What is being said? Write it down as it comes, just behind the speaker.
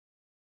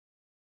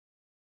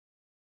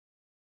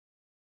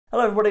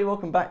Hello everybody,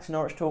 welcome back to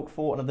Norwich Talk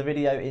for another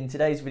video. In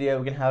today's video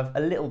we're going to have a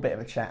little bit of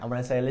a chat, and when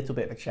I say a little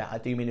bit of a chat I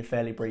do mean a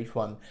fairly brief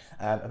one,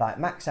 about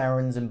Max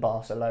Aarons and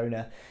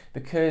Barcelona,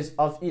 because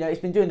it's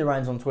been doing the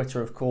rounds on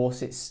Twitter. Of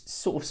course, it's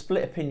sort of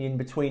split opinion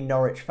between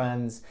Norwich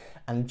fans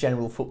and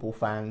general football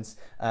fans,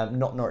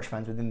 not Norwich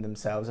fans within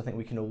themselves. I think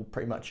we can all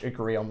pretty much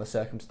agree on the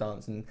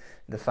circumstance and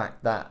the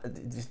fact that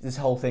this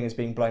whole thing is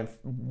being blown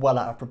well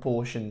out of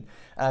proportion,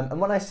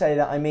 and when I say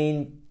that I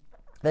mean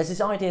there's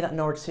this idea that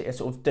Norwich City are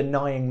sort of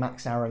denying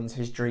Max Aarons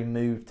his dream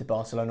move to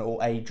Barcelona,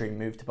 or a dream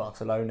move to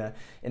Barcelona,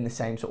 in the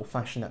same sort of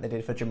fashion that they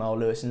did for Jamal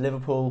Lewis in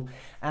Liverpool.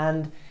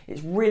 And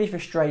it's really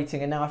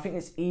frustrating. And now I think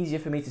it's easier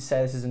for me to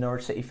say this as a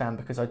Norwich City fan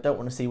because I don't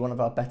want to see one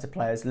of our better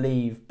players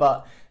leave,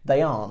 but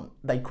they aren't.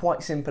 They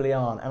quite simply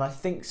aren't. And I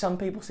think some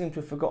people seem to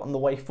have forgotten the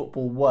way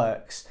football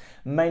works,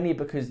 mainly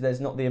because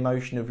there's not the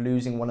emotion of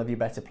losing one of your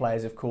better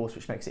players, of course,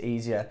 which makes it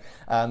easier.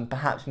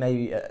 Perhaps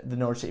maybe the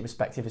Norwich City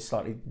perspective is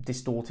slightly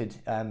distorted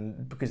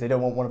because they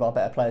don't want one of our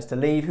better players to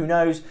leave. Who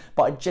knows?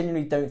 But I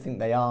genuinely don't think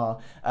they are.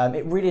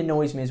 It really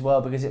annoys me as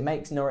well because it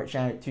makes Norwich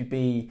out to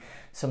be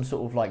some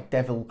sort of like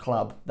devil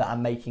club that are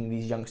making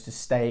these youngsters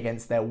stay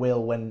against their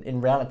will, when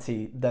in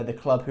reality they're the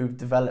club who've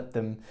developed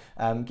them,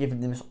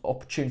 giving them this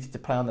opportunity to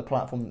play on the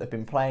platform that they've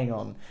been playing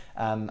on.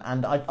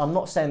 And I'm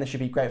not saying they should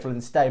be grateful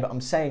and stay, but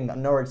I'm saying that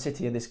Norwich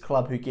City are this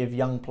club who give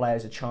young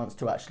players a chance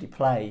to actually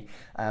play.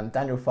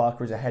 Daniel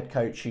Farke is a head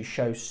coach who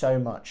shows so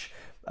much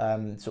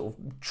sort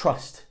of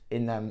trust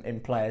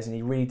in players, and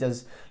he really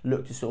does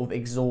look to sort of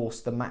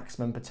exhaust the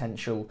maximum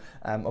potential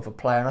of a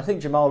player. And I think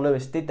Jamal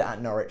Lewis did that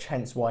at Norwich,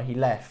 hence why he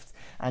left.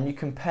 And you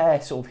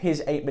compare sort of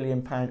his £8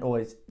 million, or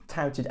his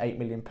touted £8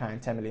 million,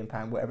 £10 million,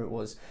 whatever it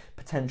was,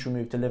 potential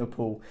move to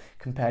Liverpool,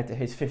 compared to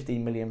his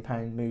 £15 million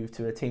move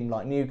to a team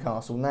like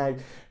Newcastle. Now,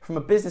 from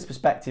a business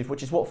perspective,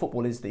 which is what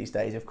football is these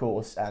days, of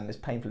course, as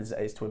painful as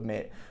it is to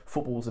admit,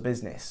 football's a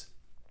business.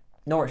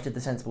 Norwich did the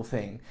sensible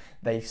thing.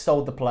 They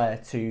sold the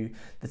player to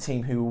the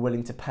team who were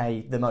willing to pay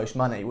the most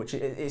money, which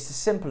it's as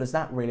simple as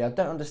that, really. I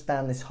don't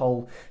understand this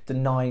whole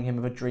denying him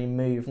of a dream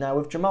move. Now,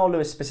 with Jamal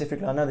Lewis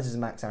specifically, I know this is a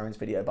Max Aarons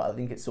video, but I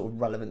think it's sort of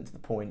relevant to the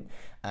point.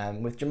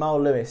 With Jamal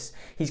Lewis,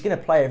 he's going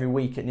to play every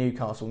week at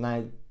Newcastle.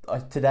 Now,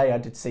 today I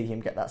did see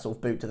him get that sort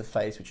of boot to the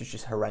face, which was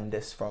just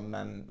horrendous from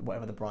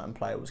whatever the Brighton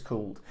player was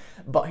called.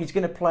 But he's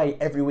going to play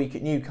every week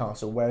at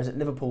Newcastle, whereas at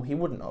Liverpool he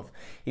wouldn't have.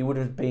 He would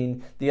have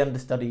been the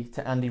understudy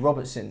to Andy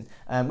Robertson,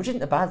 which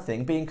isn't a bad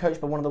thing. Being coached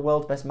by one of the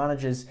world's best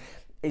managers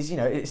is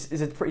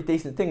a pretty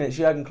decent thing, and it's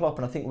Jurgen Klopp,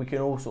 and I think we can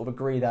all sort of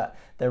agree that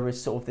there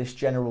is sort of this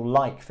general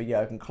like for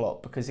Jurgen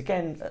Klopp, because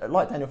again,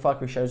 like Daniel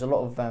Farke, shows a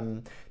lot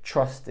of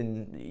trust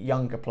in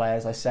younger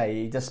players. I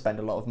say he does spend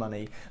a lot of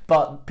money,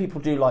 but people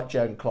do like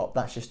Jurgen Klopp,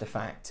 that's just a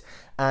fact.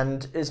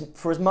 And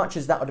for as much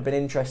as that would have been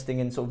interesting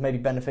and sort of maybe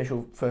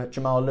beneficial for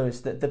Jamal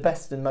Lewis, the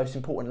best and most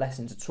important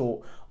lessons are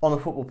taught on a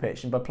football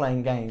pitch and by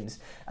playing games,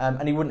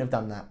 and he wouldn't have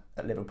done that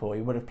at Liverpool.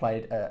 He would have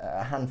played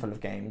a handful of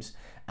games,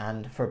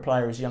 and for a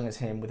player as young as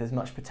him with as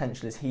much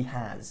potential as he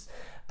has,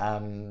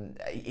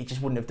 it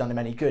just wouldn't have done him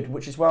any good,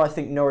 which is where I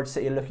think Norwich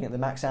City are looking at the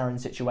Max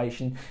Aarons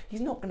situation.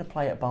 He's not going to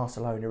play at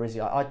Barcelona, is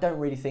he? I don't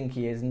really think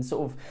he is. And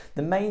sort of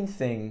the main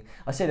thing,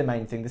 I say the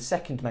main thing, the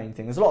second main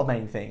thing, there's a lot of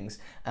main things,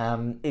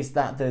 is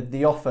that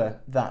the offer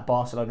that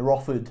Barcelona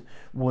offered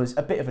was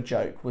a bit of a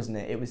joke, wasn't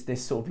it? It was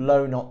this sort of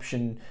loan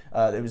option.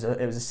 It was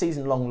a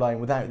season-long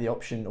loan without the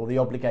option or the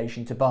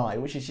obligation to buy,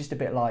 which is just a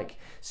bit like,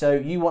 so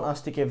you want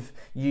us to give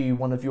you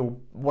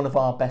one of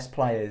our best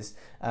players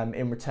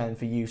in return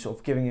for you sort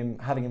of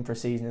having him for a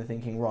season and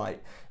thinking,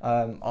 right,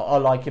 I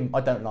like him,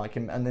 I don't like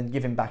him, and then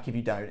give him back if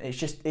you don't.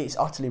 It's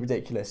utterly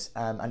ridiculous,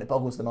 and it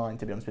boggles the mind,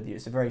 to be honest with you.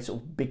 It's a very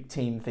sort of big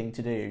team thing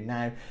to do.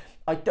 Now,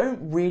 I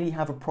don't really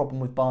have a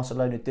problem with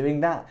Barcelona doing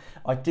that.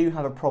 I do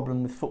have a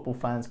problem with football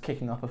fans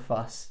kicking up a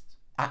fuss,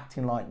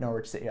 acting like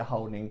Norwich City are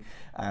holding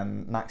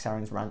Max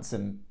Aarons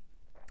ransom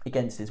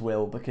against his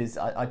will, because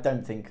I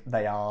don't think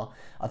they are.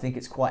 I think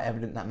it's quite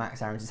evident that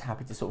Max Aarons is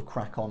happy to sort of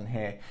crack on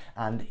here,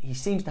 and he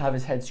seems to have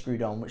his head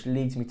screwed on, which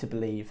leads me to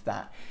believe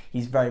that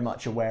he's very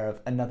much aware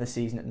of another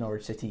season at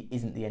Norwich City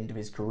isn't the end of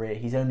his career.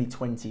 He's only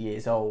 20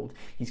 years old.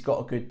 He's got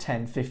a good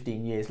 10,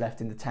 15 years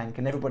left in the tank,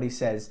 and everybody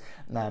says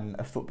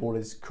a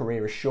footballer's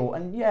career is short,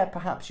 and yeah,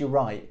 perhaps you're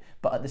right,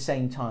 but at the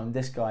same time,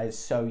 this guy is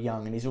so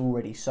young and he's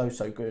already so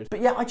good.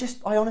 But yeah,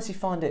 I honestly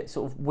find it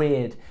sort of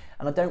weird,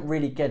 and I don't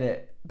really get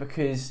it,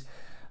 because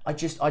I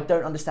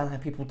don't understand how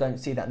people don't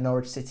see that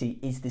Norwich City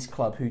is this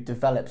club who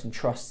develops and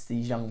trusts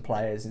these young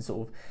players and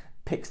sort of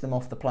picks them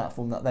off the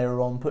platform that they were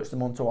on, puts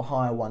them onto a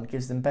higher one,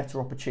 gives them better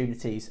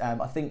opportunities.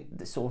 I think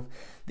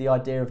the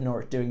idea of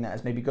Norwich doing that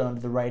has maybe gone under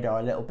the radar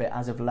a little bit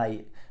as of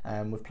late,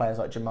 with players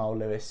like Jamal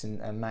Lewis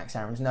and Max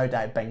Aarons. No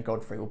doubt Ben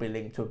Godfrey will be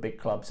linked to a big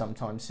club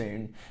sometime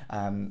soon,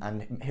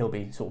 and he'll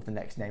be sort of the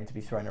next name to be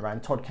thrown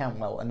around. Todd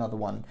Cantwell, another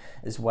one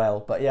as well.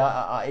 But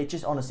yeah, it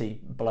just honestly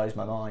blows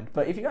my mind.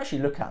 But if you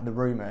actually look at the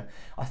rumour,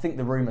 I think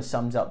the rumour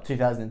sums up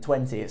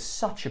 2020. It's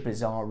such a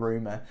bizarre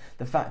rumour.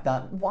 The fact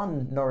that,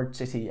 one, Norwich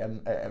City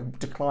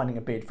declining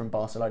a bid from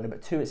Barcelona,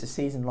 but two, it's a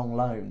season-long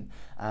loan,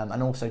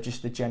 and also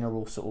just the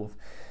general sort of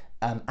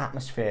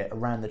atmosphere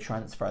around the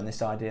transfer and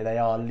this idea they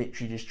are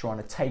literally just trying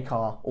to take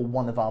our or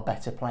one of our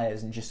better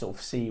players and just sort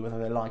of see whether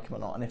they like him or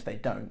not, and if they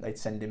don't, they'd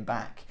send him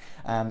back.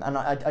 And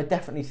I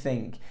definitely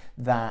think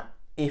that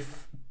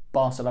if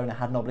Barcelona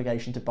had an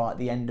obligation to buy at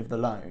the end of the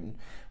loan,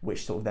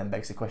 which sort of then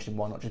begs the question,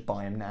 why not just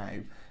buy him now?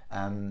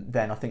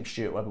 Then I think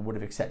Stuart Webber would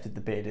have accepted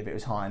the bid if it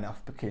was high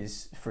enough,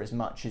 because for as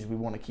much as we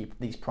want to keep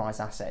these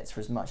prize assets, for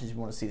as much as we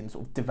want to see them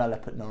sort of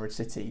develop at Norwich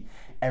City,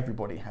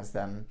 everybody has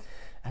them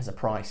as a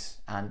price,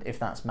 and if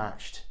that's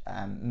matched,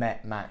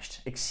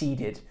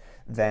 exceeded,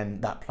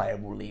 then that player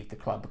will leave the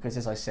club, because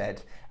as I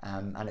said,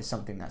 and it's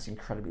something that's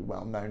incredibly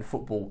well known,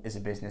 football is a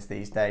business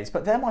these days.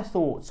 But they're my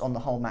thoughts on the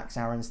whole Max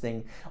Aarons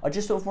thing. I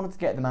just sort of wanted to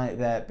get them out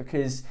there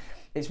because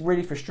it's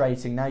really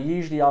frustrating. Now,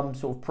 usually I'm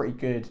sort of pretty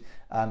good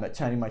at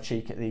turning my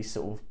cheek at these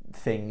sort of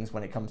things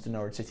when it comes to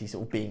Norwich City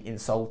sort of being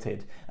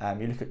insulted.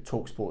 You look at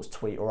TalkSport's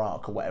tweet or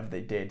article, whatever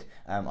they did,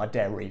 I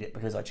dare read it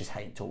because I just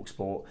hate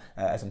TalkSport,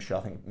 as I'm sure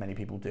I think many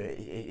people do.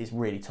 It's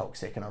really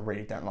toxic and I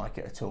really don't like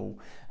it at all.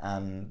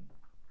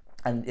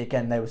 And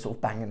again, they were sort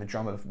of banging the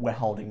drum of we're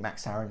holding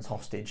Max Aarons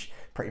hostage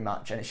pretty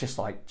much. And it's just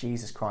like,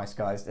 Jesus Christ,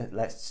 guys,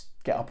 let's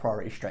get our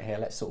priorities straight here.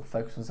 Let's sort of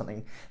focus on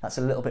something that's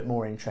a little bit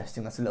more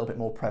interesting, that's a little bit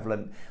more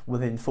prevalent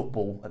within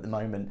football at the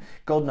moment.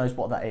 God knows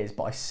what that is,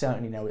 but I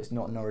certainly know it's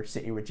not Norwich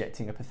City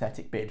rejecting a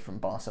pathetic bid from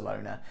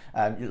Barcelona.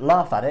 You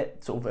laugh at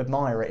it, sort of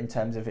admire it in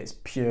terms of its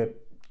pure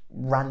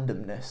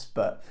randomness,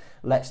 but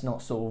let's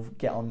not sort of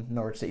get on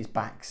Norwich City's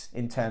backs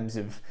in terms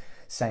of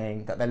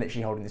saying that they're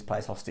literally holding this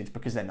place hostage,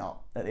 because they're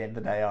not at the end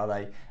of the day, are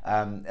they?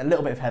 A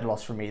little bit of head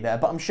loss from me there,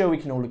 but I'm sure we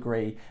can all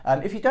agree.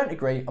 If you don't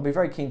agree, I'll be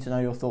very keen to know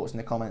your thoughts in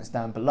the comments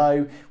down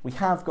below. We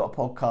have got a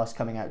podcast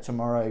coming out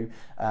tomorrow.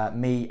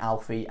 Me,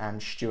 Alfie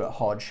and Stuart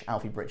Hodge,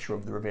 Alfie Britcher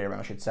of the Riviera,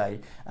 I should say,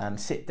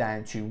 sit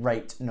down to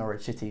rate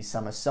Norwich City's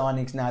summer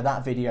signings. Now,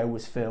 that video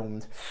was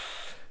filmed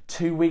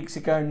 2 weeks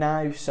ago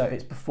now, so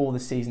it's before the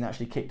season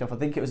actually kicked off. I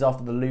think it was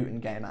after the Luton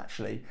game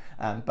actually,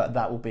 but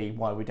that will be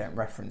why we don't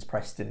reference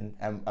Preston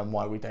and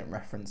why we don't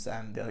reference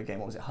the other game.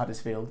 What was it,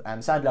 Huddersfield?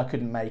 Sadly, I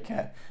couldn't make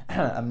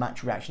a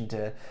match reaction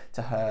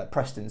to her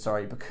Preston,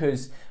 sorry,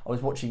 because I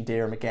was watching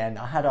Derham again.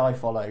 I had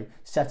iFollow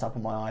set up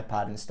on my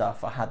iPad and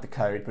stuff. I had the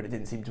code, but it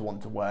didn't seem to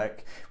want to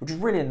work, which was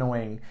really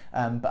annoying.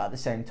 But at the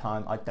same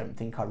time, I don't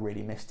think I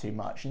really missed too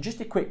much. And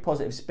just a quick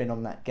positive spin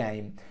on that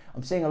game.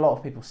 I'm seeing a lot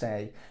of people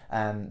say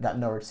that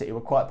Norwich City were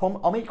quite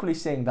poor. I'm equally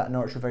seeing that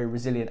Norwich were very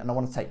resilient, and I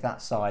want to take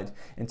that side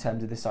in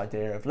terms of this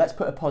idea of let's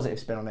put a positive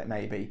spin on it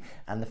maybe,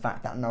 and the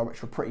fact that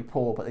Norwich were pretty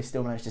poor but they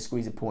still managed to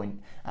squeeze a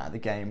point out of the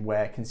game,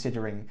 where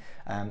considering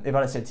if I'd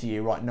have said to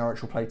you, right,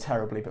 Norwich will play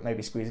terribly but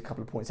maybe squeeze a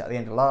couple of points at the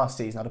end of last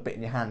season, I'd have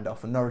bitten your hand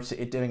off, and Norwich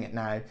City are doing it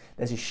now.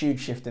 There's a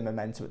huge shift in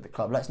momentum at the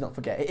club. Let's not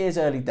forget, it is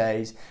early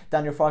days.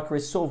 Daniel Farke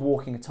is sort of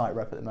walking a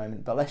tightrope at the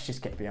moment, but let's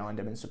just get behind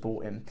him and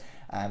support him,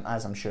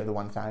 as I'm sure the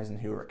 1,000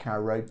 who were at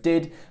Carrow Road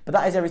did. But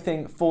that is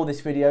everything for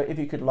this video. If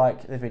you could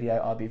like the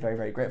video, I'd be very,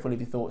 very grateful.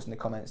 Leave your thoughts in the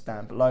comments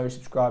down below.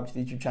 Subscribe to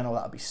the YouTube channel,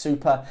 that would be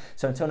super.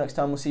 So until next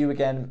time, we'll see you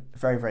again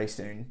very, very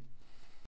soon.